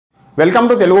Welcome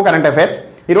to Telugu current affairs.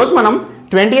 ఈరోజు మనం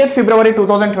 28 ఫిబ్రవరి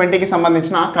 2020కి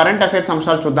సంబంధించిన కరెంట్ అఫైర్స్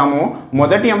అంశాలు చూద్దాము.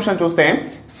 మొదటి అంశం చూస్తే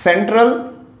సెంట్రల్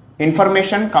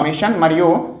ఇన్ఫర్మేషన్ కమిషన్ మరియు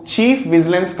చీఫ్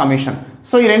విజిలెన్స్ కమిషన్.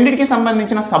 సో ఈ రెండింటికి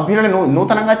సంబంధించిన సభ్యులను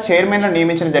నూతనంగా చైర్మన్గా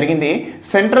నియమించడం జరిగింది.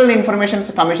 సెంట్రల్ ఇన్ఫర్మేషన్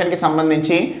కమిషన్కి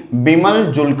సంబంధించి బిమల్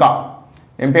జుల్కా,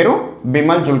 ఏం పేరు?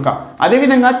 బిమల్ జుల్కా.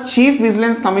 అదేవిధంగా చీఫ్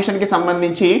విజిలెన్స్ కమిషన్కి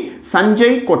సంబంధించి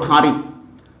సంజయ్ కొఠారి.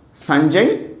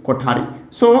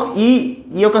 సో ఈ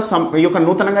యొక్క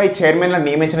నూతనంగా ఈ చైర్మన్లను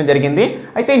నియమించడం జరిగింది.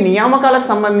 అయితే నియామకాలకు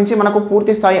సంబంధించి మనకు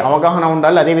పూర్తి స్థాయి అవగాహన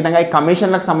ఉండాలి. అదేవిధంగా ఈ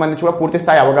కమిషన్లకు సంబంధించి కూడా పూర్తి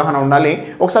స్థాయి అవగాహన ఉండాలి.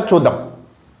 ఒకసారి చూద్దాం.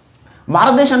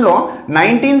 భారతదేశంలో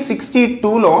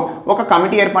 1962లో ఒక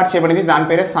కమిటీ ఏర్పాటు చేయబడింది. దాని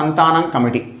పేరే సంతానం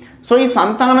కమిటీ. సో ఈ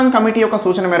సంతానం కమిటీ యొక్క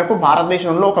సూచన మేరకు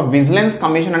భారతదేశంలో ఒక విజిలెన్స్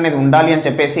కమిషన్ అనేది ఉండాలి అని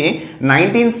చెప్పేసి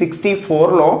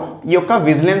 1964లో ఈ యొక్క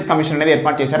విజిలెన్స్ కమిషన్ అనేది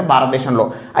ఏర్పాటు చేశారు భారతదేశంలో.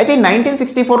 అయితే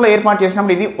 1964లో ఏర్పాటు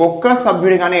చేసినప్పుడు ఇది ఒక్క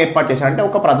సభ్యుడిగానే ఏర్పాటు చేశారు, అంటే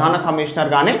ఒక ప్రధాన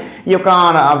కమిషనర్గానే ఈ యొక్క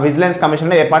విజిలెన్స్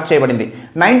కమిషన్ ఏర్పాటు చేయబడింది.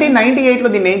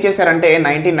 1998లో దీన్ని ఏం చేశారంటే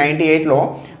 1998లో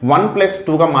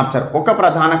 1+2గా మార్చారు. ఒక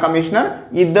ప్రధాన కమిషనర్,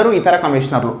 ఇద్దరు ఇతర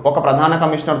కమిషనర్లు, ఒక ప్రధాన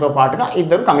కమిషనర్తో పాటుగా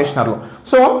ఇద్దరు కమిషనర్లు.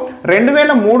 సో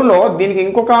 2003లో దీనికి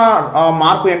ఇంకొక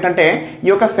మార్పు ఏంటంటే ఈ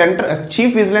యొక్క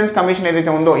చీఫ్ విజిలెన్స్ కమిషన్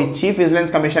ఏదైతే ఉందో ఈ చీఫ్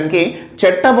విజిలెన్స్ కమిషన్కి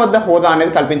చట్టబద్ధ హోదా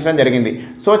అనేది కల్పించడం జరిగింది.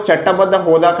 సో చట్టబద్ధ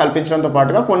హోదా కల్పించడంతో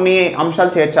పాటుగా కొన్ని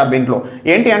అంశాలు చేర్చారు దీంట్లో.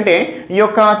 ఏంటి అంటే ఈ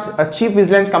యొక్క చీఫ్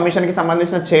విజిలెన్స్ కమిషన్కి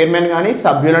సంబంధించిన చైర్మన్ కానీ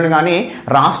సభ్యులను కానీ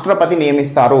రాష్ట్రపతి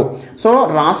నియమిస్తారు. సో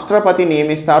రాష్ట్రపతి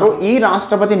నియమిస్తారు. ఈ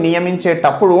రాష్ట్రపతి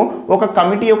నియమించేటప్పుడు ఒక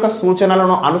కమిటీ యొక్క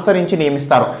సూచనలను అనుసరించి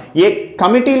నియమిస్తారు. ఏ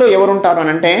కమిటీలో ఎవరుంటారు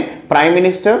అని అంటే ప్రైమ్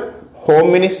మినిస్టర్, హోమ్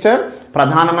మినిస్టర్,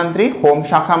 ప్రధానమంత్రి,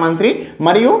 హోంశాఖ మంత్రి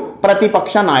మరియు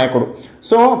ప్రతిపక్ష నాయకుడు.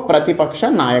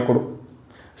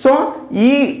 సో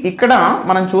ఇక్కడ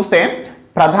మనం చూస్తే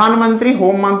ప్రధానమంత్రి,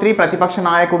 హోంమంత్రి, ప్రతిపక్ష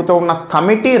నాయకుడితో ఉన్న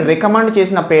కమిటీ రికమెండ్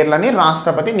చేసిన పేర్లని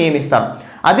రాష్ట్రపతి నియమిస్తారు.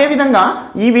 అదేవిధంగా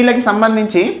వీళ్ళకి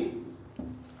సంబంధించి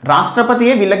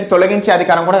రాష్ట్రపతియే వీళ్ళకి తొలగించే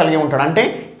అధికారం కూడా కలిగి ఉంటాడు. అంటే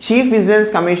చీఫ్ విజిలెన్స్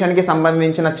కమిషన్కి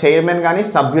సంబంధించిన చైర్మన్ కానీ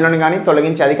సభ్యులను కానీ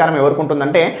తొలగించే అధికారం ఎవరికి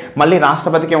ఉంటుందంటే మళ్ళీ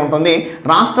రాష్ట్రపతికే ఉంటుంది.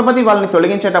 రాష్ట్రపతి వాళ్ళని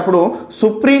తొలగించేటప్పుడు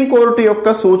సుప్రీంకోర్టు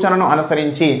యొక్క సూచనను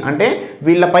అనుసరించి, అంటే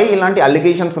వీళ్ళపై ఇలాంటి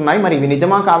అలిగేషన్స్ ఉన్నాయి, మరి ఇవి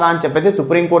నిజమా కాదా అని చెప్పేసి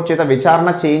సుప్రీంకోర్టు చేత విచారణ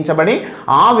చేయించబడి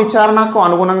ఆ విచారణకు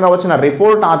అనుగుణంగా వచ్చిన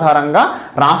రిపోర్ట్ ఆధారంగా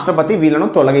రాష్ట్రపతి వీళ్ళను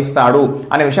తొలగిస్తాడు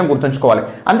అనే విషయం గుర్తుంచుకోవాలి.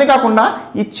 అంతేకాకుండా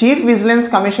ఈ చీఫ్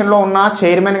విజిలెన్స్ కమిషన్లో ఉన్న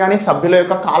చైర్మన్ కానీ సభ్యుల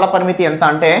యొక్క కాల పరిమితి ఎంత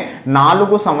అంటే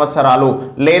 4 సంవత్సరాలు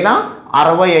లేదా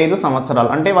 65 సంవత్సరాలు.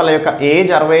 అంటే వాళ్ళ యొక్క ఏజ్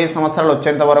 65 సంవత్సరాలు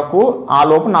వచ్చేంత వరకు ఆ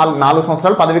లోపు 4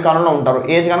 సంవత్సరాలు పదవి కాలంలో ఉంటారు.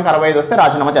 ఏజ్ కనుక 65 వస్తే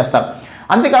రాజీనామా చేస్తారు.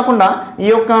 అంతేకాకుండా ఈ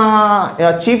యొక్క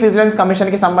చీఫ్ విజిలెన్స్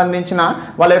కమిషన్కి సంబంధించిన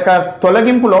వాళ్ళ యొక్క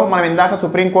తొలగింపులో మనం ఇందాక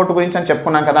సుప్రీంకోర్టు గురించి అని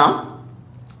చెప్పుకున్నాం కదా,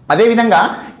 అదేవిధంగా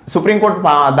సుప్రీంకోర్టు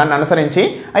దాన్ని అనుసరించి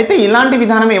అయితే ఇలాంటి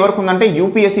విధానం ఎవరికి ఉందంటే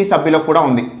యూపీఎస్సీ సభ్యులకు కూడా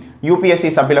ఉంది. యూపీఎస్సీ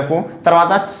సభ్యులకు,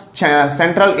 తర్వాత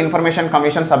సెంట్రల్ ఇన్ఫర్మేషన్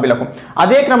కమిషన్ సభ్యులకు.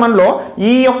 అదే క్రమంలో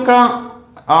ఈ యొక్క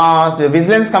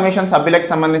విజిలెన్స్ కమిషన్ సభ్యులకు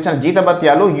సంబంధించిన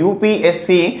జీతభత్యాలు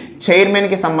యూపీఎస్సీ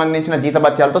చైర్మన్కి సంబంధించిన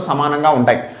జీతభత్యాలతో సమానంగా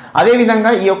ఉంటాయి.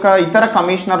 అదేవిధంగా ఈ యొక్క ఇతర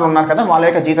కమిషనర్లు ఉన్నారు కదా, వాళ్ళ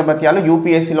యొక్క జీతభత్యాలు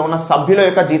యూపీఎస్సీలో ఉన్న సభ్యుల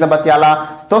యొక్క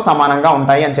జీతభత్యాలతో సమానంగా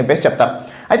ఉంటాయి అని చెప్పేసి చెప్తారు.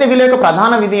 అయితే వీళ్ళ యొక్క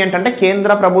ప్రధాన విధి ఏంటంటే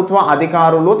కేంద్ర ప్రభుత్వ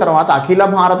అధికారులు, తర్వాత అఖిల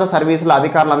భారత సర్వీసుల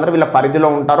అధికారులందరూ వీళ్ళ పరిధిలో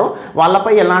ఉంటారు.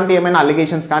 వాళ్ళపై ఎలాంటి ఏమైనా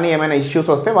అలిగేషన్స్ కానీ ఏమైనా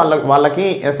ఇష్యూస్ వస్తే వాళ్ళకి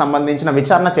సంబంధించిన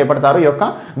విచారణ చేపడతారు ఈ యొక్క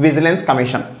విజిలెన్స్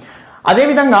కమిషన్.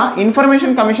 అదేవిధంగా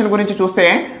ఇన్ఫర్మేషన్ కమిషన్ గురించి చూస్తే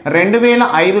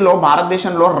 2005లో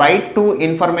భారతదేశంలో రైట్ టు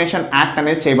ఇన్ఫర్మేషన్ యాక్ట్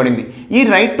అనేది చేయబడింది. ఈ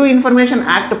రైట్ టు ఇన్ఫర్మేషన్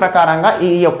యాక్ట్ ప్రకారంగా ఈ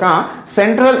యొక్క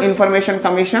సెంట్రల్ ఇన్ఫర్మేషన్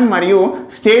కమిషన్ మరియు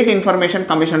స్టేట్ ఇన్ఫర్మేషన్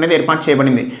కమిషన్ అనేది ఏర్పాటు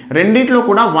చేయబడింది. రెండిట్లో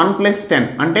కూడా 1+10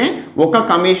 అంటే ఒక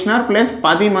కమిషనర్ ప్లస్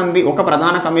 10 మంది, ఒక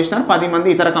ప్రధాన కమిషనర్ 10 మంది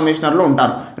ఇతర కమిషనర్లు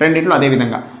ఉంటారు రెండిట్లో.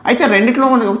 అదేవిధంగా అయితే రెండిట్లో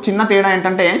చిన్న తేడా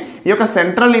ఏంటంటే ఈ యొక్క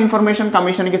సెంట్రల్ ఇన్ఫర్మేషన్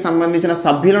కమిషన్కి సంబంధించిన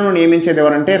సభ్యులను నియమించేది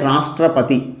ఎవరంటే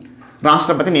రాష్ట్రపతి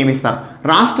నియమిస్తారు.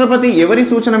 రాష్ట్రపతి ఎవరి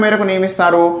సూచన మేరకు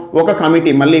నియమిస్తారు? ఒక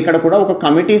కమిటీ, మళ్ళీ ఇక్కడ కూడా ఒక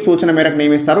కమిటీ సూచన మేరకు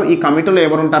నియమిస్తారు. ఈ కమిటీలో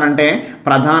ఎవరు ఉంటారంటే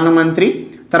ప్రధానమంత్రి,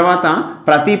 తర్వాత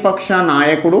ప్రతిపక్ష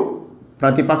నాయకుడు,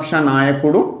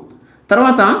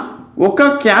 తర్వాత ఒక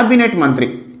క్యాబినెట్ మంత్రి.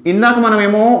 ఇందాక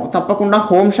మనమేమో తప్పకుండా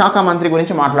హోంశాఖ మంత్రి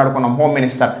గురించి మాట్లాడుకున్నాం, హోమ్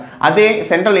మినిస్టర్. అదే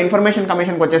సెంట్రల్ ఇన్ఫర్మేషన్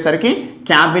కమిషన్కి వచ్చేసరికి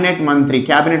క్యాబినెట్ మంత్రి,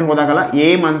 క్యాబినెట్ హోదా గల ఏ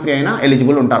మంత్రి అయినా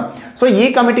ఎలిజిబుల్ ఉంటారు. సో ఈ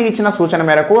కమిటీ ఇచ్చిన సూచన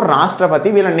మేరకు రాష్ట్రపతి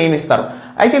వీళ్ళని నియమిస్తారు.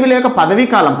 అయితే వీళ్ళ యొక్క పదవీ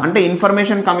కాలం అంటే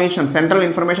information commission, central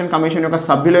information commission యొక్క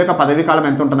సభ్యుల యొక్క పదవీ కాలం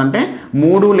ఎంత ఉంటుందంటే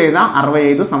 3 లేదా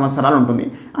 65 సంవత్సరాలు ఉంటుంది.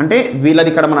 అంటే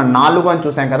వీళ్ళది ఇక్కడ మనం 4 అని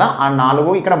చూసాం కదా, ఆ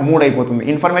 4 ఇక్కడ 3 అయిపోతుంది.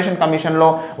 ఇన్ఫర్మేషన్ కమిషన్లో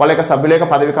వాళ్ళ యొక్క సభ్యుల యొక్క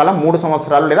పదవీ కాలం 3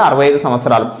 సంవత్సరాలు లేదా 65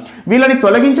 సంవత్సరాలు. వీళ్ళని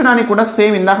తొలగించడానికి కూడా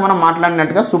సేమ్ ఇందాక మనం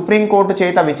మాట్లాడినట్టుగా సుప్రీంకోర్టు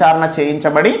చేత విచారణ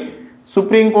చేయించబడి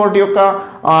సుప్రీంకోర్టు యొక్క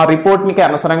రిపోర్ట్నికి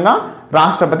అనుసారంగా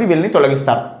రాష్ట్రపతి వీళ్ళని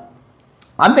తొలగిస్తారు.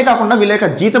 అంతేకాకుండా వీళ్ళ యొక్క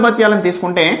జీతభత్యాలను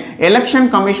తీసుకుంటే ఎలక్షన్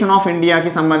కమిషన్ ఆఫ్ ఇండియాకి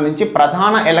సంబంధించి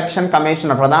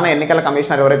ప్రధాన ఎన్నికల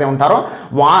కమిషనర్ ఎవరైతే ఉంటారో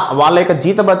వాళ్ళ యొక్క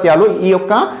జీతభత్యాలు ఈ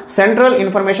యొక్క సెంట్రల్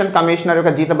ఇన్ఫర్మేషన్ కమిషనర్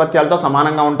యొక్క జీతభత్యాలతో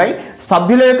సమానంగా ఉంటాయి.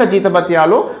 సభ్యుల యొక్క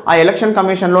జీతభత్యాలు ఆ ఎలక్షన్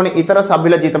కమిషన్లోని ఇతర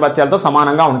సభ్యుల జీతభత్యాలతో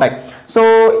సమానంగా ఉంటాయి. సో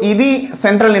ఇది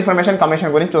సెంట్రల్ ఇన్ఫర్మేషన్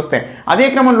కమిషన్ గురించి చూస్తే, అదే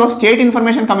క్రమంలో స్టేట్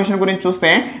ఇన్ఫర్మేషన్ కమిషన్ గురించి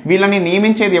చూస్తే వీళ్ళని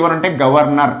నియమించేది ఎవరంటే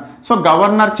గవర్నర్. సో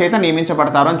గవర్నర్ చేత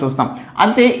నియమించబడతారు అని చూస్తాం.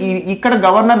 అంతే ఇక్కడ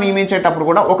గవర్నర్ నియమించేటప్పుడు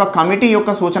కూడా ఒక కమిటీ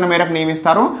యొక్క సూచన మేరకు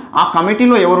నియమిస్తారు. ఆ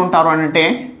కమిటీలో ఎవరు ఉంటారు అంటే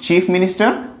చీఫ్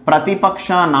మినిస్టర్, ప్రతిపక్ష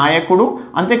నాయకుడు,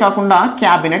 అంతేకాకుండా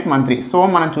క్యాబినెట్ మంత్రి. సో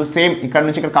మనం సేమ్ ఇక్కడ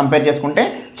నుంచి ఇక్కడ కంపేర్ చేసుకుంటే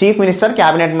చీఫ్ మినిస్టర్,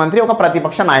 క్యాబినెట్ మంత్రి, ఒక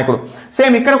ప్రతిపక్ష నాయకుడు.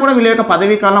 సేమ్ ఇక్కడ కూడా వీళ్ళ యొక్క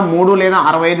పదవీ కాలం 3 లేదా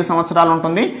 65 సంవత్సరాలు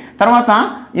ఉంటుంది. తర్వాత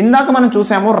ఇందాక మనం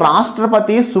చూసాము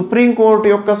రాష్ట్రపతి సుప్రీంకోర్టు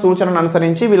యొక్క సూచనను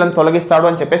అనుసరించి వీళ్ళని తొలగిస్తాడు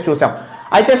అని చెప్పేసి చూసాం.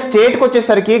 అయితే స్టేట్కి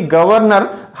వచ్చేసరికి గవర్నర్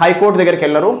హైకోర్టు దగ్గరికి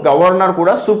వెళ్ళరు. గవర్నర్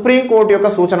కూడా సుప్రీంకోర్టు యొక్క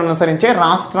సూచనను అనుసరించే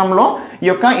రాష్ట్రంలో ఈ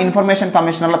యొక్క ఇన్ఫర్మేషన్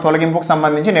కమిషనర్ల తొలగింపుకు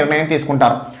సంబంధించి నిర్ణయం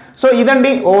తీసుకుంటారు. సో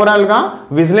ఇదండి ఓవరాల్గా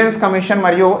విజిలెన్స్ కమిషన్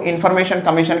మరియు ఇన్ఫర్మేషన్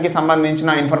కమిషన్కి సంబంధించిన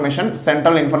ఇన్ఫర్మేషన్,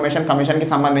 సెంట్రల్ ఇన్ఫర్మేషన్ కమిషన్కి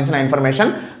సంబంధించిన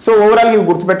ఇన్ఫర్మేషన్. సో ఓవరాల్గా ఇవి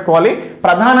గుర్తుపెట్టుకోవాలి.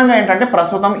 ప్రధానంగా ఏంటంటే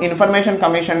ప్రస్తుతం ఇన్ఫర్మేషన్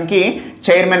కమిషన్కి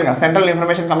చైర్మన్గా, సెంట్రల్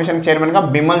ఇన్ఫర్మేషన్ కమిషన్ చైర్మన్గా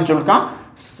బిమల్ జుల్కా,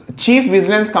 చీఫ్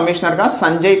విజిలెన్స్ కమిషనర్గా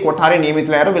సంజయ్ కొఠారి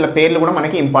నియమితులయ్యారు. వీళ్ళ పేర్లు కూడా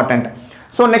మనకి ఇంపార్టెంట్.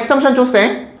 సో నెక్స్ట్ అంశం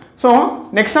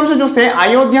చూస్తే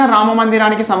అయోధ్య రామ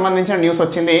మందిరానికి సంబంధించిన న్యూస్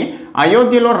వచ్చింది.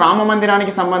 అయోధ్యలో రామ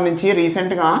మందిరానికి సంబంధించి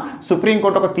రీసెంట్గా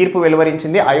సుప్రీంకోర్టు ఒక తీర్పు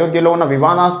వెలువరించింది. అయోధ్యలో ఉన్న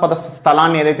వివాదాస్పద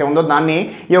స్థలాన్ని ఏదైతే ఉందో దాన్ని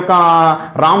ఈ యొక్క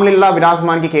రామ్లీలా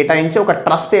విరాజ్మాన్కి కేటాయించి ఒక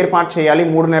ట్రస్ట్ ఏర్పాటు చేయాలి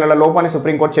 3 నెలల లోపు అని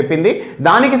సుప్రీంకోర్టు చెప్పింది.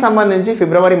 దానికి సంబంధించి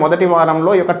ఫిబ్రవరి మొదటి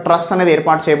వారంలో ఈ యొక్క ట్రస్ట్ అనేది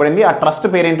ఏర్పాటు చేయబడింది. ఆ ట్రస్ట్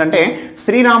పేరు ఏంటంటే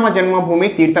శ్రీరామ జన్మభూమి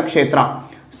తీర్థక్షేత్ర.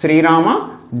 శ్రీరామ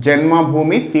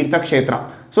జన్మభూమి తీర్థక్షేత్ర.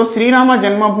 సో శ్రీరామ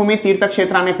జన్మభూమి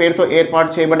తీర్థక్షేత్ర అనే పేరుతో ఏర్పాటు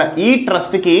చేయబడ్డ ఈ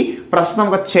ట్రస్ట్కి ప్రస్తుతం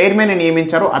ఒక చైర్మన్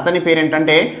నియమించారు. అతని పేరు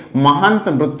ఏంటంటే మహంత్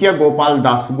నృత్య గోపాల్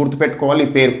దాస్. గుర్తుపెట్టుకోవాలి ఈ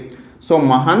పేరు. సో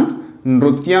మహంత్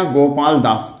నృత్య గోపాల్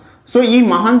దాస్. సో ఈ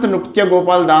మహంత్ నృత్య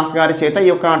గోపాల్ దాస్ గారి చేత ఈ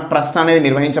యొక్క ట్రస్ట్ అనేది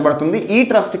నిర్వహించబడుతుంది. ఈ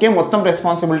ట్రస్ట్కే మొత్తం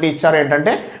రెస్పాన్సిబిలిటీ ఇచ్చారు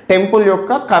ఏంటంటే టెంపుల్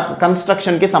యొక్క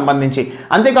కన్స్ట్రక్షన్కి సంబంధించి.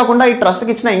 అంతేకాకుండా ఈ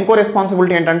ట్రస్ట్కి ఇచ్చిన ఇంకో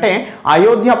రెస్పాన్సిబిలిటీ ఏంటంటే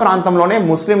అయోధ్య ప్రాంతంలోనే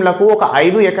ముస్లింలకు ఒక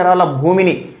 5 ఎకరాల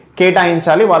భూమిని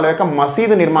కేటాయించాలి వాళ్ళ యొక్క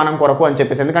మసీదు నిర్మాణం కొరకు అని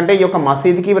చెప్పేసి. ఎందుకంటే ఈ యొక్క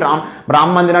మసీదుకి రామ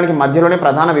మందిరానికి మధ్యలోనే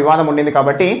ప్రధాన వివాదం ఉండింది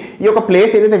కాబట్టి ఈ యొక్క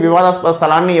ప్లేస్ ఏదైతే వివాదాస్పద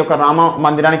స్థలాన్ని ఈ యొక్క రామ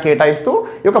మందిరానికి కేటాయిస్తూ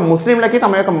ఈ యొక్క ముస్లింలకి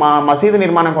తమ యొక్క మసీదు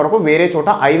నిర్మాణం కొరకు వేరే చోట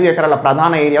 5 ఎకరాల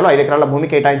ప్రధాన ఏరియాలో 5 ఎకరాల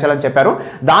భూమి కేటాయించాలని చెప్పారు.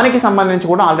 దానికి సంబంధించి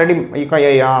కూడా ఆల్రెడీ ఈ యొక్క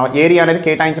ఏరియా అనేది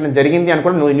కేటాయించడం జరిగింది అని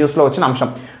కూడా న్యూస్లో వచ్చిన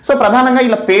అంశం. సో ప్రధానంగా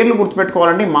ఇలా పేర్లు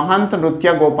గుర్తుపెట్టుకోవాలండి, మహంత్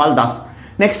నృత్య గోపాల్ దాస్.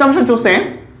 నెక్స్ట్ అంశం చూస్తే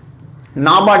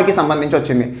నాబార్డ్కి సంబంధించి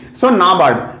వచ్చింది. సో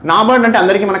నాబార్డ్ అంటే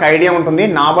అందరికీ మనకు ఐడియా ఉంటుంది.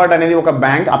 నాబార్డ్ అనేది ఒక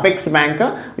బ్యాంక్, అపెక్స్ బ్యాంక్.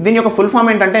 దీని యొక్క ఫుల్ ఫామ్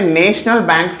ఏంటంటే national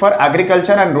bank for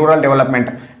agriculture and rural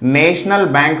development. National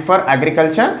bank for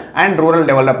agriculture and rural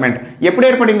development. ఎప్పుడు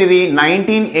ఏర్పడింది ఇది?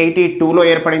 1982లో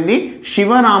ఏర్పడింది.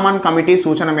 శివరామన్ కమిటీ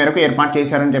సూచన మేరకు ఏర్పాటు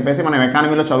చేశారని చెప్పేసి మనం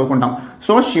ఎకానమీలో చదువుకుంటాం.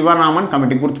 So Sivaraman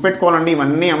committee గుర్తుపెట్టుకోవాలండి.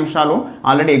 ఇవన్నీ అంశాలు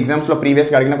ఆల్రెడీ ఎగ్జామ్స్లో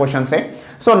ప్రీవియస్గా అడిగిన క్వశ్చన్సే.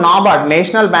 So NABARD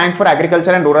national bank for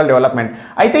agriculture and rural development.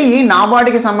 అయితే ఈ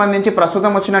నాబార్డ్కి సంబంధించి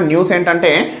ప్రస్తుతం వచ్చిన న్యూస్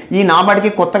ఏంటంటే ఈ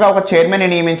నాబార్డ్కి కొత్తగా ఒక చైర్మన్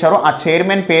నియమించారు. ఆ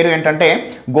చైర్మన్ పేరు ఏంటంటే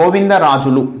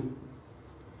గోవిందరాజులు.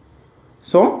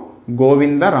 సో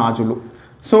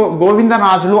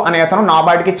గోవిందరాజులు అనే అతను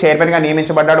నాబార్డ్కి చైర్మన్గా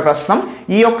నియమించబడ్డాడు ప్రస్తుతం.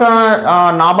 ఈ యొక్క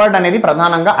నాబార్డ్ అనేది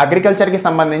ప్రధానంగా అగ్రికల్చర్కి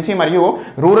సంబంధించి మరియు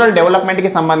రూరల్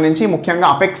డెవలప్మెంట్కి సంబంధించి ముఖ్యంగా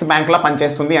అపెక్స్ బ్యాంక్లా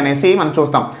పనిచేస్తుంది అనేసి మనం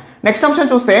చూస్తాం. నెక్స్ట్ అంశం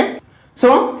చూస్తే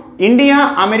సో ఇండియా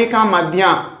అమెరికా మధ్య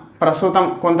ప్రస్తుతం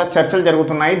కొంత చర్చలు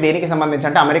జరుగుతున్నాయి. దేనికి సంబంధించి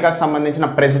అంటే అమెరికాకు సంబంధించిన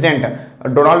ప్రెసిడెంట్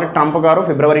డొనాల్డ్ ట్రంప్ గారు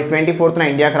ఫిబ్రవరి 24న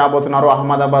ఇండియాకి రాబోతున్నారు.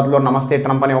 అహ్మదాబాద్లో నమస్తే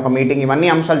ట్రంప్ అనే ఒక మీటింగ్. ఇవన్నీ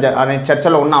అంశాలు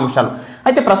చర్చలో ఉన్న అంశాలు.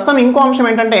 అయితే ప్రస్తుతం ఇంకో అంశం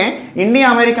ఏంటంటే ఇండియా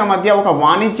అమెరికా మధ్య ఒక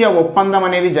వాణిజ్య ఒప్పందం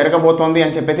అనేది జరగబోతోంది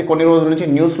అని చెప్పేసి కొన్ని రోజుల నుంచి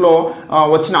న్యూస్లో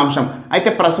వచ్చిన అంశం. అయితే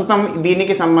ప్రస్తుతం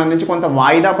దీనికి సంబంధించి కొంత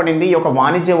వాయిదా పడింది. ఈ యొక్క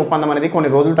వాణిజ్య ఒప్పందం అనేది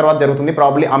కొన్ని రోజుల తర్వాత జరుగుతుంది.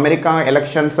 ప్రాబ్లీ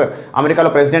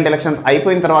అమెరికాలో ప్రెసిడెంట్ ఎలక్షన్స్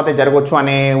అయిపోయిన తర్వాతే జరగవచ్చు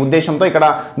అనే ఉద్దేశంతో ఇక్కడ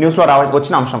న్యూస్లో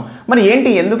వచ్చిన అంశం. మరి ఏంటి,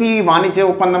 ఎందుకు ఈ వాణిజ్య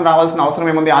ఒప్పందం రావాల్సిన అవసరం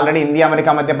ఏముంది? ఆల్రెడీ ఇండియా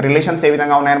అమెరికా మధ్య రిలేషన్స్ ఏ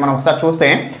విధంగా ఉన్నాయని మనం ఒకసారి చూస్తే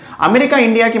అమెరికా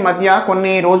ఇండియాకి మధ్య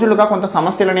కొన్ని రోజులుగా కొంత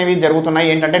సమస్యలు అనేవి జరుగుతున్నాయి.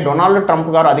 ఏంటంటే డొనాల్డ్ ట్రంప్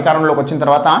గారు అధికారంలోకి వచ్చిన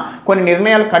తర్వాత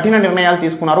కొన్ని కఠిన నిర్ణయాలు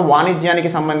తీసుకున్నారు వాణిజ్యానికి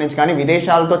సంబంధించి కానీ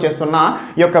విదేశాలతో చేస్తున్న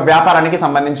ఈ యొక్క వ్యాపారానికి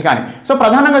సంబంధించి కానీ. సో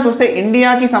ప్రధానంగా చూస్తే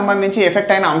ఇండియాకి సంబంధించి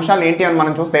ఎఫెక్ట్ అయిన అంశాలు ఏంటి అని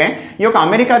మనం చూస్తే ఈ యొక్క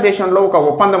అమెరికా దేశంలో ఒక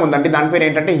ఒప్పందం ఉందండి. దాని పేరు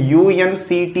ఏంటంటే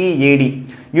UNCTAD,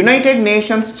 United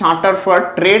nations charter for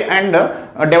trade and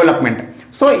development.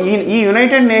 So ఈ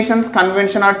United nations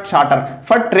convention are charter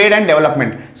for trade and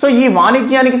development. So ఈ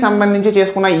వాణిజ్యానికి సంబంధించి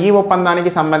చేసుకున్న ఈ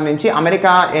ఒప్పందానికి సంబంధించి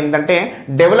అమెరికా ఏంటంటే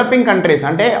డెవలపింగ్ కంట్రీస్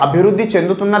అంటే అభివృద్ధి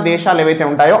చెందుతున్న దేశాలు ఏవైతే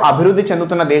ఉంటాయో అభివృద్ధి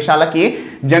చెందుతున్న దేశాలకి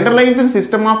జనరలైజ్డ్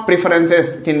సిస్టమ్ ఆఫ్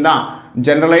ప్రిఫరెన్సెస్ కింద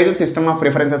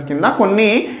కొన్ని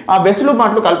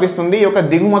వెసులుబాట్లు కల్పిస్తుంది ఈ యొక్క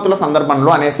దిగుమతుల సందర్భంలో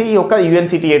అనేసి ఈ యొక్క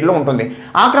UNCTAలో ఉంటుంది.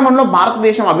 ఆ క్రమంలో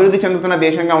భారతదేశం అభివృద్ధి చెందుతున్న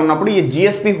దేశంగా ఉన్నప్పుడు ఈ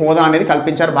GSP హోదా అనేది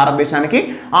కల్పించారు భారతదేశానికి.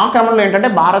 ఆ క్రమంలో ఏంటంటే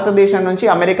భారతదేశం నుంచి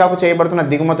అమెరికాకు చేయబడుతున్న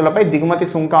దిగుమతులపై దిగుమతి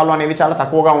సుంకాలు అనేవి చాలా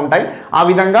తక్కువగా ఉంటాయి. ఆ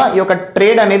విధంగా ఈ యొక్క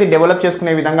ట్రేడ్ అనేది డెవలప్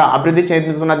చేసుకునే విధంగా అభివృద్ధి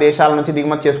చెందుతున్న దేశాల నుంచి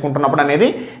దిగుమతి చేసుకుంటున్నప్పుడు అనేది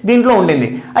దీంట్లో ఉండింది.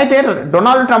 అయితే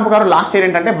డొనాల్డ్ ట్రంప్ గారు లాస్ట్ ఇయర్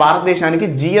ఏంటంటే భారతదేశానికి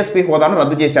GSP హోదాను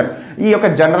రద్దు చేశారు. ఈ యొక్క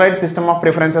జనరలైజ్డ్ సిస్టమ్ ఆఫ్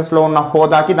ప్రిఫరెన్సెస్లో ఉన్న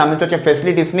హోదాకి దాని నుంచి వచ్చే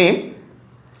ఫెసిలిటీస్ని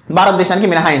భారతదేశానికి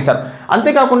మినహాయించారు.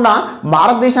 అంతేకాకుండా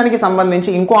భారతదేశానికి సంబంధించి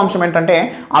ఇంకో అంశం ఏంటంటే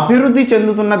అభివృద్ధి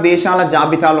చెందుతున్న దేశాల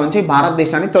జాబితాలోంచి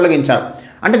భారతదేశాన్ని తొలగించారు.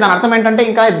 అంటే దాని అర్థం ఏంటంటే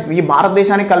ఇంకా ఈ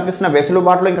భారతదేశానికి కల్పిస్తున్న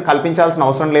వెసులుబాట్లు ఇంకా కల్పించాల్సిన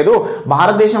అవసరం లేదు,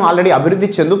 భారతదేశం ఆల్రెడీ అభివృద్ధి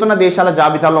చెందుతున్న దేశాల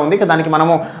జాబితాలో ఉంది, ఇక దానికి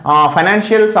మనము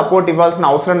ఫైనాన్షియల్ సపోర్ట్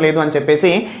ఇవ్వాల్సిన అవసరం లేదు అని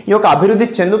చెప్పేసి ఈ యొక్క అభివృద్ధి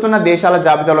చెందుతున్న దేశాల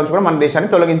జాబితాలోంచి కూడా మన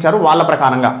దేశాన్ని తొలగించారు వాళ్ళ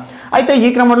ప్రకారంగా. అయితే ఈ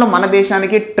క్రమంలో మన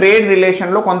దేశానికి ట్రేడ్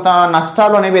రిలేషన్లో కొంత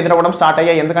నష్టాలు అనేవి ఎదురవ్వడం స్టార్ట్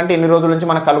అయ్యాయి. ఎందుకంటే ఇన్ని రోజుల నుంచి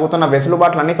మనకు కలుగుతున్న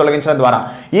వెసులుబాట్లన్నీ తొలగించడం ద్వారా.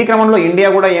 ఈ క్రమంలో ఇండియా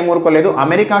కూడా ఏం ఊరుకోలేదు,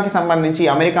 అమెరికాకి సంబంధించి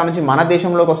అమెరికా నుంచి మన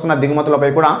దేశంలోకి వస్తున్న దిగుమతులపై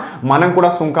కూడా మనం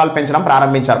కూడా సుంకాలు పెంచడం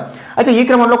ప్రారంభించారు. అయితే ఈ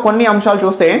క్రమంలో కొన్ని అంశాలు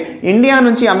చూస్తే ఇండియా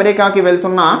నుంచి అమెరికాకి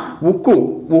వెళ్తున్న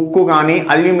ఉక్కు కానీ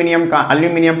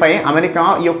అల్యూమినియంపై అమెరికా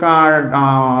ఈ యొక్క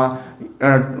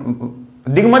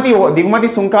దిగుమతి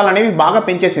సుంకాలు అనేవి బాగా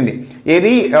పెంచేసింది,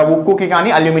 ఏది ఉక్కుకి కానీ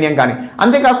అల్యూమినియం కానీ.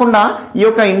 అంతేకాకుండా ఈ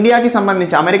యొక్క ఇండియాకి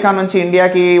సంబంధించి అమెరికా నుంచి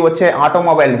ఇండియాకి వచ్చే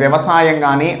వ్యవసాయం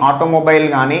కానీ ఆటోమొబైల్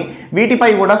కానీ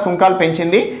వీటిపై కూడా సుంకాలు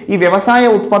పెంచింది. ఈ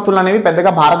వ్యవసాయ ఉత్పత్తులు అనేవి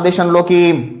పెద్దగా భారతదేశంలోకి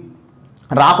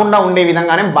రాకుండా ఉండే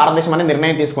విధంగానే భారతదేశం అనేది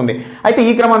నిర్ణయం తీసుకుంది. అయితే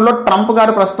ఈ క్రమంలో ట్రంప్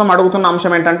గారు ప్రస్తుతం అడుగుతున్న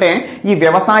అంశం ఏంటంటే ఈ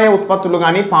వ్యవసాయ ఉత్పత్తులు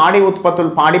కానీ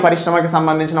పాడి పరిశ్రమకి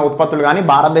సంబంధించిన ఉత్పత్తులు కానీ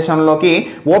భారతదేశంలోకి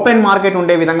ఓపెన్ మార్కెట్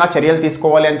ఉండే విధంగా చర్యలు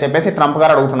తీసుకోవాలి అని చెప్పేసి ట్రంప్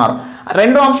గారు అడుగుతున్నారు.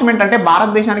 రెండో అంశం ఏంటంటే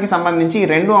భారతదేశానికి సంబంధించి ఈ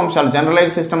రెండు అంశాలు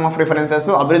జనరలైజ్డ్ సిస్టమ్ ఆఫ్ ప్రిఫరెన్సెస్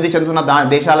అభివృద్ధి చెందుతున్న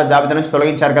దేశాల జాబితా నుంచి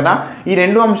తొలగించారు కదా, ఈ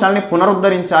రెండు అంశాలని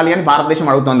పునరుద్ధరించాలి అని భారతదేశం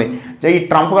అడుగుతుంది. ఈ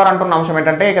ట్రంప్ గారు అంటున్న అంశం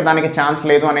ఏంటంటే ఇక దానికి ఛాన్స్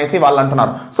లేదు అనేసి వాళ్ళు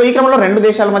అంటున్నారు. సో ఈ క్రమంలో రెండు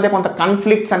దేశాల మధ్య కొంత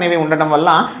కాన్ఫ్లిక్ట్స్ అనేవి ఉండడం వల్ల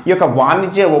ఈ యొక్క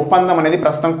వాణిజ్య ఒప్పందం అనేది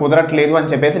ప్రస్తుతం కుదరట్లేదు అని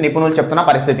చెప్పేసి నిపుణులు చెప్తున్న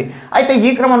పరిస్థితి. అయితే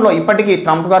ఈ క్రమంలో ఇప్పటికీ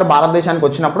ట్రంప్ గారు భారతదేశానికి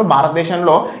వచ్చినప్పుడు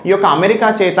భారతదేశంలో ఈ యొక్క అమెరికా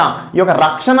చేత ఈ యొక్క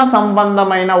రక్షణ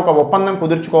సంబంధమైన ఒక ఒప్పందం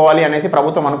కుదుర్చుకోవాలి అనేసి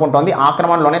ప్రభుత్వం అనుకుంటోంది. ఆ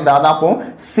క్రమంలోనే దాదాపు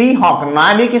సీహాక్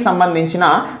నావీకి సంబంధించిన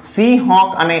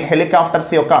సీహాక్ అనే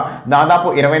హెలికాప్టర్స్ యొక్క దాదాపు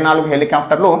 24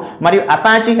 హెలికాప్టర్లు మరియు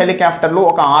అపాచీ హెలికాప్టర్లు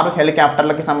ఒక 6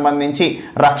 హెలికాప్టర్లకి సంబంధించి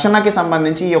రక్షణకి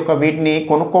సంబంధించి ఈ యొక్క వీటిని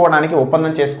కొనుక్కోవడానికి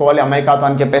ఒప్పందం చేసుకోవాలి అమెరికాతో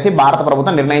అని చెప్పేసి భారత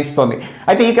ప్రభుత్వం నిర్ణయించుతోంది.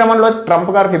 అయితే ఈ క్రమంలో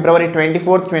ట్రంప్ గారు ఫిబ్రవరి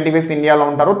 24th, 25th ఇండియాలో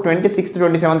ఉంటారు. 26th,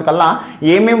 27th కల్లా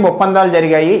ఏమేమి ఒప్పందాలు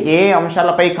జరిగాయి, ఏ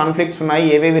అంశాలపై కాన్ఫ్లిక్ట్స్ ఉన్నాయి,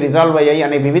 ఏవేవి రిజాల్వ్ అయ్యాయి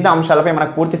అనే వివిధ అంశాలపై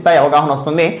మనకు పూర్తి స్థాయి అవగాహన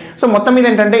వస్తుంది. సో మొత్తం మీద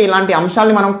ఏంటంటే ఇలాంటి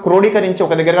అంశాలని మనం క్రోడీకరించి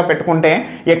ఒక దగ్గరగా పెట్టుకుంటే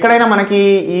ఎక్కడైనా మనకి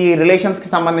ఈ రిలేషన్స్కి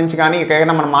సంబంధించి కానీ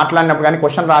ఎక్కడైనా మనం మాట్లాడినప్పుడు కానీ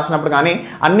క్వశ్చన్ రాసినప్పుడు కానీ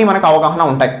అన్నీ మనకు అవగాహన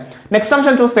ఉంటాయి. నెక్స్ట్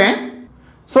అంశం చూస్తే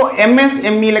సో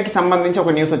MSMEలకి సంబంధించి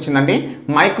ఒక న్యూస్ వచ్చిందండి.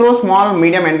 మైక్రో స్మాల్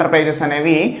మీడియం ఎంటర్ప్రైజెస్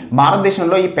అనేవి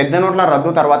భారతదేశంలో ఈ పెద్ద నోట్ల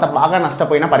రద్దు తర్వాత బాగా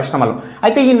నష్టపోయిన పరిశ్రమలు.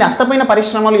 అయితే ఈ నష్టపోయిన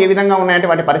పరిశ్రమలు ఏ విధంగా ఉన్నాయంటే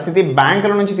వాటి పరిస్థితి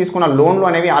బ్యాంకుల నుంచి తీసుకున్న లోన్లు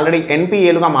అనేవి ఆల్రెడీ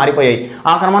NPAలుగా మారిపోయాయి.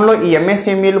 ఆ క్రమంలో ఈ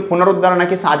MSMEలు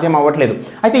పునరుద్ధరణకి సాధ్యం అవ్వట్లేదు.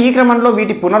 అయితే ఈ క్రమంలో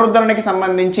వీటి పునరుద్ధరణకి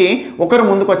సంబంధించి ఒకరు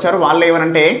ముందుకు వచ్చారు. వాళ్ళు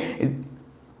ఏమనంటే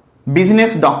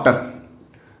బిజినెస్ డాక్టర్.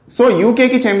 సో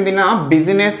యూకేకి చెందిన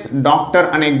బిజినెస్ డాక్టర్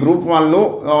అనే గ్రూప్ వాళ్ళు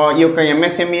ఈ యొక్క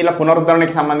MSMEల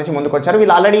పునరుద్ధరణకి సంబంధించి ముందుకు వచ్చారు.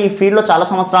 వీళ్ళు ఆల్రెడీ ఈ ఫీల్డ్లో చాలా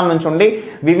సంవత్సరాల నుంచి ఉండి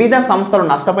వివిధ సంస్థలు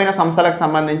నష్టపోయిన సంస్థలకు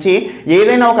సంబంధించి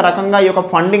ఏదైనా ఒక రకంగా ఈ యొక్క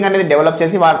ఫండింగ్ అనేది డెవలప్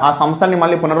చేసి ఆ సంస్థల్ని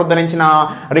మళ్ళీ పునరుద్ధరించిన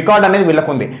రికార్డ్ అనేది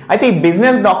వీళ్ళకుంది. అయితే ఈ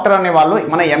బిజినెస్ డాక్టర్ అనే వాళ్ళు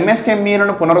మన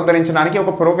MSMEలను పునరుద్ధరించడానికి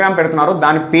ఒక ప్రోగ్రామ్ పెడుతున్నారు.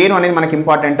 దాని పేరు అనేది మనకి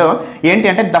ఇంపార్టెంట్ ఏంటి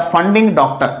అంటే ద ఫండింగ్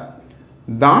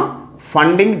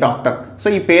డాక్టర్. సో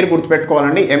ఈ పేరు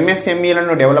గుర్తుపెట్టుకోవాలండి.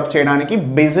 MSMEలను డెవలప్ చేయడానికి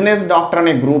బిజినెస్ డాక్టర్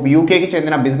అనే గ్రూప్ యూకేకి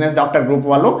చెందిన బిజినెస్ డాక్టర్ గ్రూప్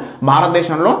వాళ్ళు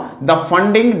భారతదేశంలో ద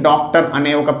ఫండింగ్ డాక్టర్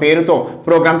అనే ఒక పేరుతో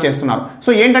ప్రోగ్రామ్ చేస్తున్నారు. సో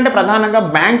ఏంటంటే ప్రధానంగా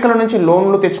బ్యాంకుల నుంచి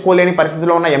లోన్లు తెచ్చుకోలేని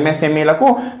పరిస్థితిలో ఉన్న MSMEలకు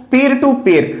peer to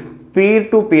peer peer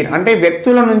to peer అంటే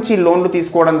వ్యక్తుల నుంచి లోన్లు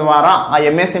తీసుకోవడం ద్వారా ఆ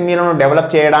ఎంఎస్ఎంఈలను డెవలప్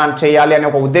చేయాలి అనే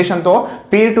ఒక ఉద్దేశంతో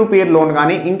పీర్ టు పీర్ లోన్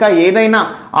కానీ ఇంకా ఏదైనా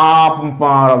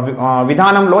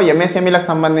విధానంలో ఎంఎస్ఎంఈలకు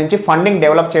సంబంధించి ఫండింగ్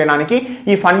డెవలప్ చేయడానికి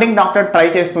ఈ ఫండింగ్ డాక్టర్ ట్రై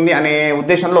చేస్తుంది అనే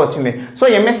ఉద్దేశంలో వచ్చింది. సో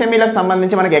ఎంఎస్ఎంఈలకు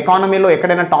సంబంధించి మనకి ఎకానమీలో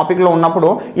ఎక్కడైనా టాపిక్లో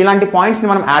ఉన్నప్పుడు ఇలాంటి పాయింట్స్ని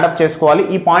మనం యాడప్ చేసుకోవాలి.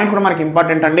 ఈ పాయింట్ కూడా మనకి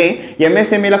ఇంపార్టెంట్ అండి.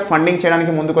 ఎంఎస్ఎంఈలకు ఫండింగ్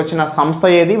చేయడానికి ముందుకు వచ్చిన సంస్థ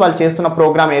ఏది, వాళ్ళు చేస్తున్న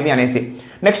ప్రోగ్రామ్ ఏది అనేసి.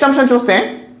 నెక్స్ట్ అంశం చూస్తే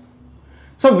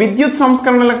సో విద్యుత్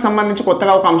సంస్కరణలకు సంబంధించి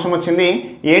కొత్తగా ఒక అంశం వచ్చింది.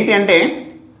 ఏంటి అంటే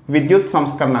విద్యుత్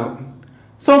సంస్కరణలు.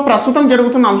 సో ప్రస్తుతం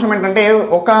జరుగుతున్న అంశం ఏంటంటే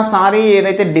ఒకసారి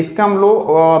ఏదైతే డిస్కమ్లు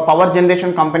పవర్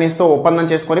జనరేషన్ కంపెనీస్తో ఒప్పందం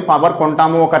చేసుకొని పవర్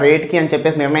కొంటాము ఒక రేట్కి అని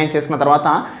చెప్పేసి నిర్ణయం చేసుకున్న తర్వాత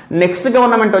నెక్స్ట్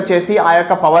గవర్నమెంట్ వచ్చేసి ఆ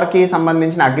యొక్క పవర్కి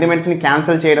సంబంధించిన అగ్రిమెంట్స్ని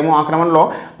క్యాన్సిల్ చేయడము, ఆ క్రమంలో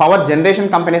పవర్ జనరేషన్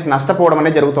కంపెనీస్ నష్టపోవడం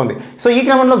అనేది జరుగుతుంది. సో ఈ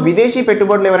క్రమంలో విదేశీ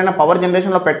పెట్టుబడులు ఎవరైనా పవర్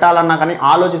జనరేషన్లో పెట్టాలన్నా కానీ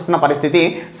ఆలోచిస్తున్న పరిస్థితి.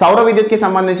 సౌర విద్యుత్కి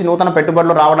సంబంధించి నూతన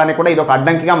పెట్టుబడులు రావడానికి కూడా ఇది ఒక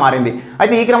అడ్డంకిగా మారింది.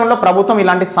 అయితే ఈ క్రమంలో ప్రభుత్వం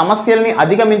ఇలాంటి సమస్యల్ని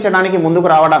అధిగమించడానికి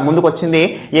ముందుకు వచ్చింది.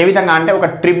 ఏ విధంగా అంటే ఒక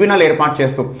ట్రిబ్యునల్ ఏర్పాటు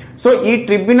చేస్తూ. సో ఈ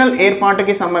ట్రిబ్యునల్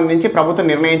ఏర్పాటుకి సంబంధించి ప్రభుత్వం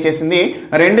నిర్ణయం చేసింది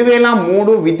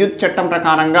 2003 విద్యుత్ చట్టం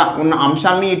ప్రకారంగా ఉన్న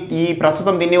అంశాలని ఈ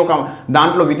ప్రస్తుతం దీన్ని ఒక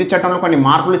దాంట్లో విద్యుత్ చట్టంలో కొన్ని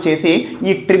మార్పులు చేసి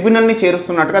ఈ ట్రిబ్యునల్ని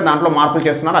చేరుస్తున్నట్టుగా దాంట్లో మార్పులు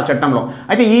చేస్తున్నారు ఆ చట్టంలో.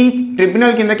 అయితే ఈ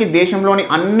ట్రిబ్యునల్ కిందకి దేశంలోని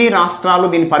అన్ని రాష్ట్రాలు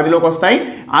దీని పరిధిలోకి వస్తాయి.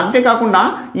 అంతేకాకుండా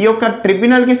ఈ యొక్క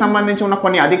ట్రిబ్యునల్కి సంబంధించి ఉన్న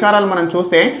కొన్ని అధికారాలు మనం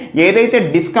చూస్తే ఏదైతే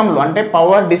డిస్కమ్లు అంటే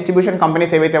పవర్ డిస్ట్రిబ్యూషన్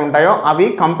కంపెనీస్ ఏవైతే ఉంటాయో అవి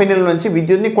కంపెనీల నుంచి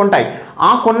విద్యుత్ని కొంటాయి.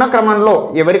 ఆ కొన్న క్రమంలో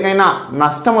ఎవరికైనా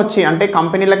నష్టం వచ్చి అంటే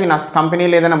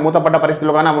కంపెనీలు ఏదైనా మూతపడ్డ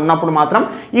పరిస్థితులు కానీ ఉన్నప్పుడు మాత్రం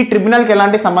ఈ ట్రిబ్యునల్కి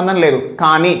ఎలాంటి సంబంధం లేదు.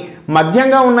 కానీ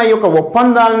మధ్యంగా ఉన్న ఈ యొక్క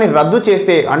ఒప్పందాలని రద్దు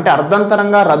చేస్తే అంటే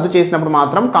అర్ధంతరంగా రద్దు చేసినప్పుడు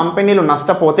మాత్రం కంపెనీలు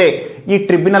నష్టపోతే ఈ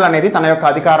ట్రిబ్యునల్ అనేది తన యొక్క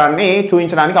అధికారాన్ని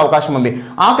చూపించడానికి అవకాశం ఉంది.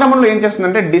 ఆ క్రమంలో ఏం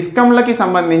చేస్తుందంటే డిస్కమ్లకి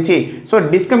సంబంధించి సో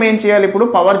డిస్కమ్ ఏం చేయాలి, ఇప్పుడు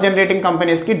పవర్ జనరేటింగ్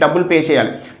కంపెనీస్కి డబ్బులు పే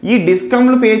చేయాలి. ఈ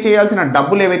డిస్కమ్లు పే చేయాల్సిన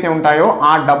డబ్బులు ఏవైతే ఉంటాయో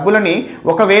ఆ డబ్బులని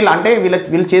ఒకవేళ అంటే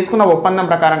వీళ్ళు చేసుకున్న ఒప్పందం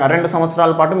ప్రకారంగా 2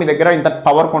 సంవత్సరాల పాటు మీ దగ్గర ఇంత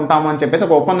పవర్ కొంటాము అని చెప్పేసి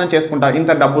ఒక ఒప్పందం చేసుకుంటారు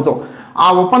ఇంత డబ్బుతో. ఆ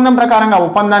ఒప్పందం ప్రకారంగా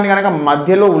ఒప్పందాన్ని కనుక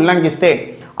మధ్యలో ఉల్లంఘిస్తే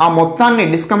ఆ మొత్తాన్ని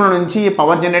డిస్కమ్ల నుంచి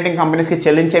పవర్ జనరేటింగ్ కంపెనీస్కి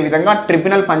చెల్లించే విధంగా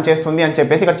ట్రిబ్యునల్ పనిచేస్తుంది అని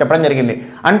చెప్పేసి ఇక్కడ చెప్పడం జరిగింది.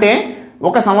 అంటే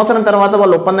 1 సంవత్సరం తర్వాత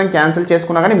వాళ్ళు ఒప్పందం క్యాన్సిల్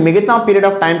చేసుకున్నా కానీ మిగతా పీరియడ్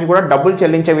ఆఫ్ టైంకి కూడా డబ్బులు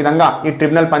చెల్లించే విధంగా ఈ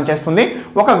ట్రిబ్యునల్ పనిచేస్తుంది.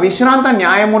 ఒక విశ్రాంత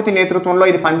న్యాయమూర్తి నేతృత్వంలో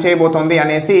ఇది పనిచేయబోతోంది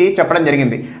అనేసి చెప్పడం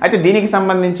జరిగింది. అయితే దీనికి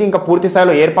సంబంధించి ఇంకా పూర్తి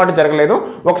స్థాయిలో ఏర్పాటు జరగలేదు.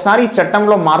 ఒకసారి ఈ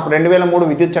చట్టంలో మార్పు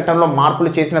 2003 విద్యుత్ చట్టంలో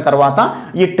మార్పులు చేసిన తర్వాత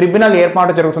ఈ ట్రిబ్యునల్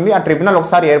ఏర్పాటు జరుగుతుంది. ఆ ట్రిబ్యునల్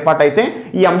ఒకసారి ఏర్పాటు అయితే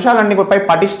ఈ అంశాలన్నిటిపై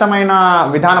పటిష్టమైన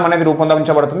విధానం అనేది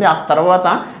రూపొందించబడుతుంది. ఆ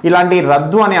తర్వాత ఇలాంటి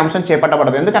రద్దు అనే అంశం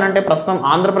చేపట్టబడదు. ఎందుకనంటే ప్రస్తుతం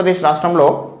ఆంధ్రప్రదేశ్ రాష్ట్రంలో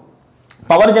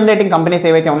పవర్ జనరేటింగ్ కంపెనీస్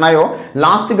ఏవైతే ఉన్నాయో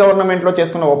లాస్ట్ గవర్నమెంట్లో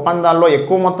చేసుకున్న ఒప్పందాల్లో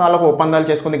ఎక్కువ మొత్తాలకు ఒప్పందాలు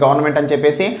చేసుకుంది గవర్నమెంట్ అని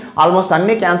చెప్పేసి ఆల్మోస్ట్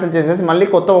అన్ని క్యాన్సిల్ చేసేసి మళ్ళీ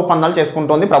కొత్త ఒప్పందాలు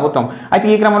చేసుకుంటోంది ప్రభుత్వం. అయితే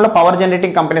ఈ క్రమంలో power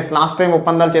generating companies last time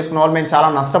ఒప్పందాలు చేసుకున్న వాళ్ళు మేము చాలా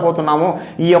నష్టపోతున్నాము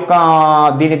ఈ యొక్క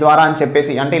దీని ద్వారా అని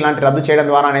చెప్పేసి అంటే ఇలాంటి రద్దు చేయడం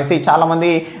ద్వారా అనేసి చాలా మంది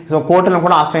కోర్టులను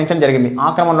కూడా ఆశ్రయించడం జరిగింది. ఆ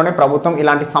క్రమంలోనే ప్రభుత్వం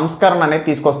ఇలాంటి సంస్కరణ అనేది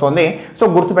తీసుకొస్తోంది. సో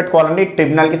గుర్తుపెట్టుకోవాలండి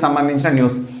ట్రిబ్యునల్కి సంబంధించిన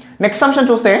న్యూస్. నెక్స్ట్ అంశం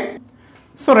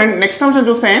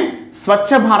చూస్తే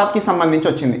స్వచ్ఛ భారత్కి సంబంధించి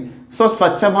వచ్చింది. సో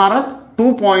స్వచ్ఛ భారత్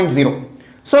 2.0.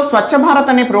 సో స్వచ్ఛ భారత్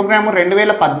అనే ప్రోగ్రాము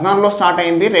 2014లో స్టార్ట్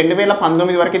అయింది.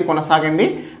 2019 వరకు ఇది కొనసాగింది.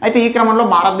 అయితే ఈ క్రమంలో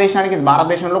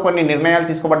భారతదేశంలో కొన్ని నిర్ణయాలు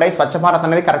తీసుకోబడ్డాయి. స్వచ్ఛ భారత్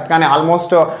అనేది కరెక్ట్గానే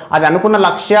ఆల్మోస్ట్ అది అనుకున్న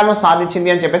లక్ష్యాలను సాధించింది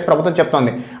అని చెప్పేసి ప్రభుత్వం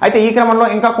చెప్తోంది. అయితే ఈ క్రమంలో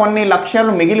ఇంకా కొన్ని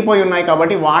లక్ష్యాలు మిగిలిపోయి ఉన్నాయి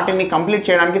కాబట్టి వాటిని కంప్లీట్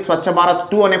చేయడానికి స్వచ్ఛ భారత్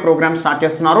 2 అనే ప్రోగ్రామ్ స్టార్ట్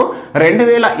చేస్తున్నారు.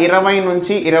 2020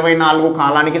 నుంచి 2024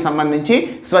 కాలానికి సంబంధించి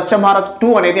స్వచ్ఛ భారత్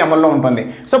 2 అనేది అమల్లో ఉంటుంది.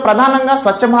 సో ప్రధానంగా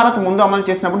స్వచ్ఛ భారత్ ముందు అమలు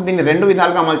చేసినప్పుడు దీన్ని 2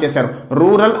 విధాలుగా అమలు చేశారు.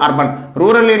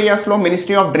 రూరల్ ఏరియాస్లో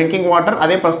మినిస్ట్రీ ఆఫ్ డ్రింకింగ్ వాటర్,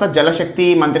 అదే ప్రస్తుత జలశక్తి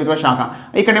మంత్రిత్వ శాఖ.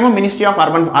 ఇక్కడేమో ministry of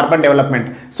urban development.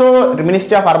 So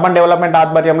ministry of urban development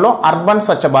ఆధ్వర్యంలో urban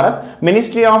Swachh Bharat,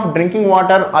 ministry of drinking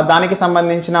water దానికి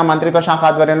సంబంధించిన మంత్రిత్వ శాఖ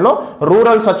ఆధ్వర్యంలో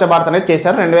రూరల్ స్వచ్ఛ భారత్ అనేది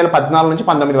చేశారు 2014 నుంచి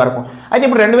 19 వరకు. అయితే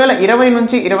ఇప్పుడు 2020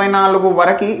 నుంచి 2024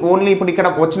 వరకు ఓన్లీ ఇప్పుడు ఇక్కడ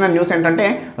వచ్చిన న్యూస్ ఏంటంటే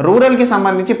రూరల్కి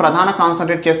సంబంధించి ప్రధాన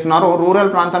కాన్సన్ట్రేట్ చేస్తున్నారు.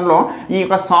 రూరల్ ప్రాంతంలో ఈ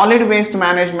యొక్క solid waste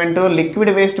management,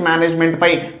 liquid waste management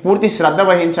పై పూర్తి శ్రద్ధ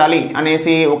వహించాలి అనేసి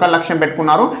ఒక లక్ష్యం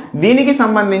పెట్టుకున్నారు. దీనికి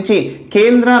సంబంధించి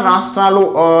కేంద్ర రాష్ట్రాలు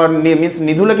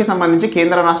నిధులకి సంబంధించి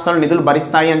కేంద్ర రాష్ట్రాలు నిధులు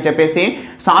భరిస్తాయి అని చెప్పేసి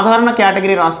సాధారణ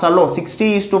కేటగిరీ రాష్ట్రాల్లో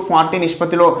 60:40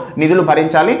 నిష్పత్తిలో నిధులు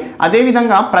భరించాలి.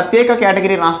 అదేవిధంగా ప్రత్యేక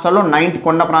కేటగిరీ రాష్ట్రాల్లో 90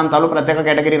 కొండ ప్రాంతాలు ప్రత్యేక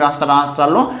కేటగిరీ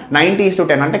రాష్ట్రాల్లో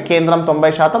 90:10 అంటే కేంద్రం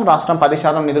 90%, రాష్ట్రం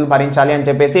 10% నిధులు భరించాలి అని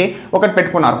చెప్పేసి ఒకటి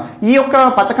పెట్టుకున్నారు. ఈ యొక్క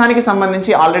పథకానికి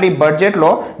సంబంధించి ఆల్రెడీ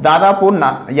బడ్జెట్లో దాదాపు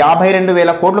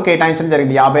 52,000 కోట్లు కేటాయించడం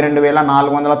జరిగింది.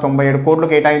 52,497 కోట్లు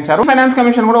కేటాయించారు. ఫైనాన్స్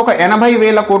కమిషన్ కూడా ఒక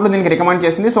 80,000 కోట్లు దీనికి రికమెండ్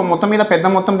చేసింది. సో మొత్తం మీద పెద్ద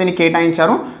మొత్తం దీనికి కేటాయించారు.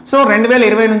 ఇచ్చారు. సో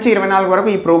 2020 నుంచి 24 వరకు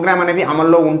ఈ ప్రోగ్రామ్ అనేది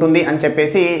అమల్లో ఉంటుంది అని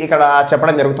చెప్పేసి ఇక్కడ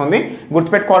చెప్పడం జరుగుతుంది.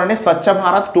 గుర్తుపెట్టుకోవాలంటే స్వచ్ఛ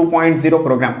భారత్ 2.0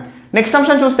 ప్రోగ్రామ్. నెక్స్ట్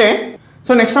అంశం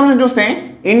చూస్తే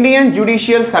Indian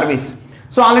judicial service.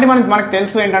 So already మనకు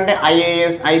తెలుసు ఏంటంటే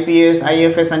ఐఏఎస్, ఐపీఎస్,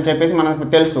 ఐఎఫ్ఎస్ అని చెప్పేసి మనకు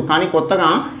తెలుసు. కానీ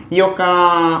కొత్తగా ఈ యొక్క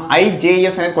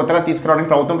ఐజేఎస్ అనేది కొత్తగా తీసుకురావడానికి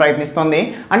ప్రభుత్వం ప్రయత్నిస్తోంది.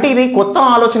 అంటే ఇది కొత్త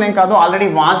ఆలోచన ఏం కాదు, ఆల్రెడీ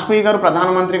వాజ్పేయి గారు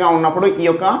ప్రధానమంత్రిగా ఉన్నప్పుడు ఈ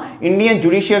యొక్క ఇండియన్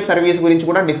జ్యుడిషియల్ సర్వీస్ గురించి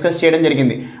కూడా డిస్కస్ చేయడం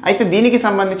జరిగింది. అయితే దీనికి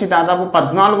సంబంధించి దాదాపు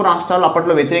 14 రాష్ట్రాలు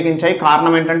అప్పట్లో వ్యతిరేకించాయి.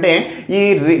 కారణం ఏంటంటే ఈ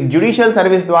జ్యుడిషియల్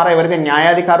సర్వీస్ ద్వారా ఎవరైతే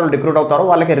న్యాయాధికారులు రిక్రూట్ అవుతారో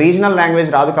వాళ్ళకి రీజనల్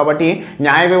లాంగ్వేజ్ రాదు కాబట్టి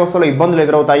న్యాయ వ్యవస్థలో ఇబ్బందులు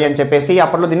ఎదురవుతాయి అని చెప్పేసి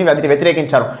అప్పట్లో దీన్ని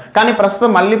వ్యతిరేకించారు. కానీ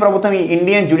ప్రస్తుతం మళ్ళీ ప్రభుత్వం ఈ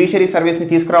ఇండియన్ జ్యుడిషియరీ సర్వీస్ ని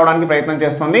తీసుకురావడానికి ప్రయత్నం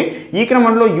చేస్తోంది. ఈ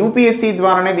క్రమంలో యూపీఎస్సీ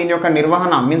ద్వారానే దీని యొక్క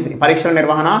నిర్వహణ మీన్స్ పరీక్షల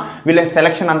నిర్వహణ, వీళ్ళ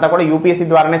సెలక్షన్ అంతా కూడా యూపీఎస్సీ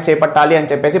ద్వారానే చేపట్టాలి అని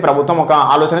చెప్పేసి ప్రభుత్వం ఒక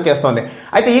ఆలోచన చేస్తోంది.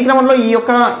 అయితే ఈ క్రమంలో ఈ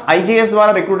యొక్క ఐజేఎస్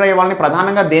ద్వారా రిక్రూట్ అయ్యే వాళ్ళని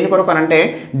ప్రధానంగా దేని కొరకు అంటే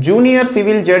జూనియర్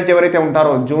సివిల్ జడ్జ్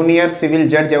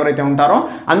ఎవరైతే ఉంటారో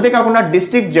అంతేకాకుండా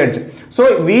డిస్ట్రిక్ట్ జడ్జ్. సో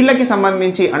వీళ్ళకి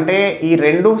సంబంధించి అంటే ఈ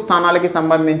 2 స్థానాలకి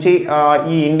సంబంధించి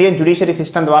ఈ ఇండియన్ జ్యుడిషియరీ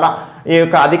సిస్టమ్ ద్వారా ఈ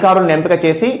యొక్క అధికారులను ఎంపిక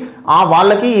చేసి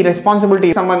వాళ్ళకి ఈ రెస్పాన్సిబిలిటీ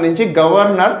సంబంధించి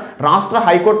గవర్నర్ రాష్ట్ర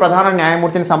హైకోర్టు ప్రధాన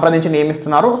న్యాయమూర్తిని సంప్రదించి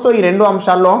నియమిస్తున్నారు. సో ఈ 2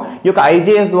 అంశాల్లో ఈ యొక్క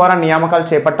ఐజేఎస్ ద్వారా నియామకాలు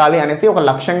చేపట్టాలి అనేసి ఒక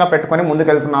లక్ష్యంగా పెట్టుకొని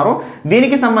ముందుకెళ్తున్నారు.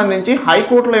 దీనికి సంబంధించి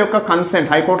హైకోర్టుల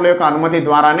యొక్క అనుమతి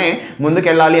ద్వారానే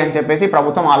ముందుకెళ్ళాలి అని చెప్పేసి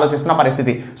ప్రభుత్వం ఆలోచిస్తున్న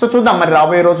పరిస్థితి. సో చూద్దాం మరి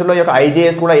రాబోయే రోజుల్లో ఈ యొక్క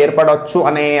ఐజేఎస్ కూడా ఏర్పడవచ్చు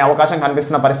అనే అవకాశం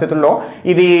కనిపిస్తున్న పరిస్థితుల్లో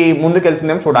ఇది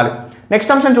ముందుకెళ్తుందేమో చూడాలి.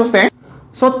 నెక్స్ట్ అంశం చూస్తే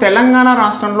సో తెలంగాణ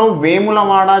రాష్ట్రంలో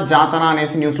వేములవాడ జాతర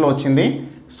అనేసి న్యూస్లో వచ్చింది.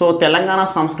 సో తెలంగాణ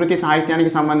సంస్కృతి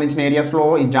సాహిత్యానికి సంబంధించిన ఏరియాస్లో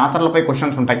ఈ జాతరలపై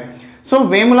క్వశ్చన్స్ ఉంటాయి. సో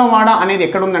వేములవాడ అనేది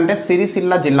ఎక్కడుందంటే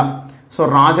సిరిసిల్ల జిల్లా. సో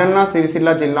రాజన్న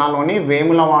సిరిసిల్ల జిల్లాలోని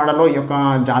వేములవాడలో ఈ యొక్క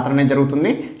జాతర అనేది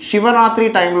జరుగుతుంది. శివరాత్రి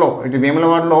టైంలో ఇటు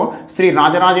వేములవాడలో శ్రీ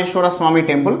రాజరాజేశ్వర స్వామి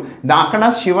టెంపుల్ అక్కడ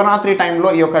శివరాత్రి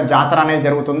టైంలో ఈ యొక్క జాతర అనేది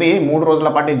జరుగుతుంది. 3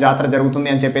 రోజుల పాటు ఈ జాతర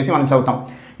జరుగుతుంది అని చెప్పేసి మనం చదువుతాం.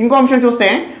 ఇంకో అంశం చూస్తే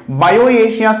బయో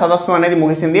ఏషియా సదస్సు అనేది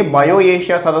ముగిసింది. బయో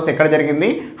ఏషియా సదస్సు ఎక్కడ జరిగింది?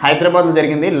 హైదరాబాద్లో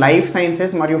జరిగింది. లైఫ్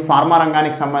సైన్సెస్ మరియు ఫార్మా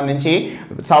రంగానికి సంబంధించి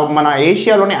మన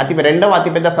ఏషియాలోని రెండవ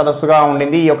అతిపెద్ద సదస్సుగా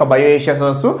ఉండింది ఈ యొక్క బయో ఏషియా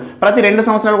సదస్సు. ప్రతి 2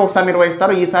 సంవత్సరాలకు ఒకసారి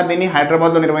నిర్వహిస్తారు. ఈసారి దీన్ని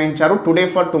హైదరాబాద్లో నిర్వహించారు. టుడే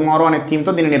ఫర్ టుమారో అనే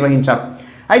థీమ్తో దీన్ని నిర్వహించారు.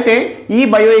 అయితే ఈ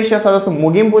బయో ఏషియా సదస్సు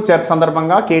ముగింపు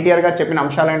సందర్భంగా కేటీఆర్ గారు చెప్పిన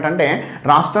అంశాలు ఏంటంటే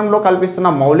రాష్ట్రంలో కల్పిస్తున్న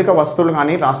మౌలిక వస్తువులు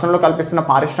కానీ, రాష్ట్రంలో కల్పిస్తున్న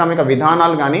పారిశ్రామిక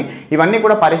విధానాలు కానీ ఇవన్నీ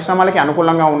కూడా పరిశ్రమలకి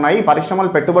అనుకూలంగా ఉన్నాయి.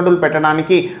 పరిశ్రమలు పెట్టుబడులు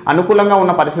పెట్టడానికి అనుకూలంగా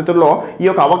ఉన్న పరిస్థితుల్లో ఈ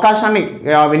యొక్క అవకాశాన్ని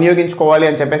వినియోగించుకోవాలి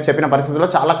అని చెప్పిన పరిస్థితుల్లో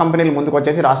చాలా కంపెనీలు ముందుకు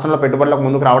వచ్చేసి రాష్ట్రంలో పెట్టుబడులకు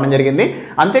ముందుకు రావడం జరిగింది.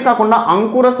 అంతేకాకుండా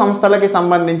అంకుర సంస్థలకి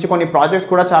సంబంధించి కొన్ని ప్రాజెక్ట్స్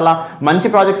కూడా చాలా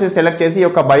మంచి ప్రాజెక్ట్స్ సెలెక్ట్ చేసి ఈ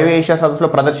యొక్క బయో ఏషియా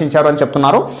సదస్సులో ప్రదర్శించారు అని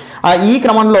చెప్తున్నారు. ఈ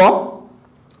క్రమంలో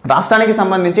రాష్ట్రానికి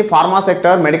సంబంధించి ఫార్మా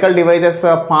సెక్టర్, మెడికల్ డివైజెస్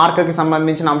పార్క్కి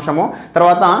సంబంధించిన అంశము,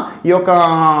 తర్వాత ఈ యొక్క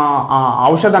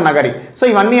ఔషధ నగరి, సో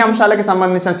ఇవన్నీ అంశాలకి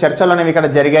సంబంధించిన చర్చలు అనేవి ఇక్కడ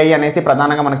జరిగాయి అనేసి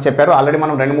ప్రధానంగా మనకు చెప్పారు. ఆల్రెడీ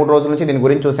మనం 2-3 రోజుల నుంచి దీని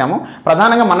గురించి చూసాము.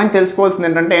 ప్రధానంగా మనం తెలుసుకోవాల్సింది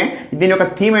ఏంటంటే దీని యొక్క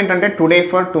థీమ్ ఏంటంటే టుడే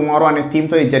ఫర్ టుమారో అనే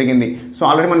థీమ్తో ఇది జరిగింది. సో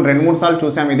ఆల్రెడీ మనం 2-3 సార్లు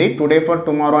చూసాము ఇది టుడే ఫర్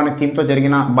టుమారో అనే థీమ్తో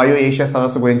జరిగిన బయో ఏషియా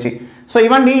సదస్సు గురించి. సో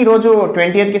ఇవన్నీ ఈరోజు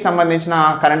 20th సంబంధించిన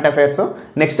కరెంట్ అఫైర్స్.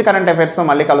 నెక్స్ట్ కరెంట్ అఫైర్స్తో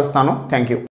మళ్ళీ కలుస్తాను. Thank you.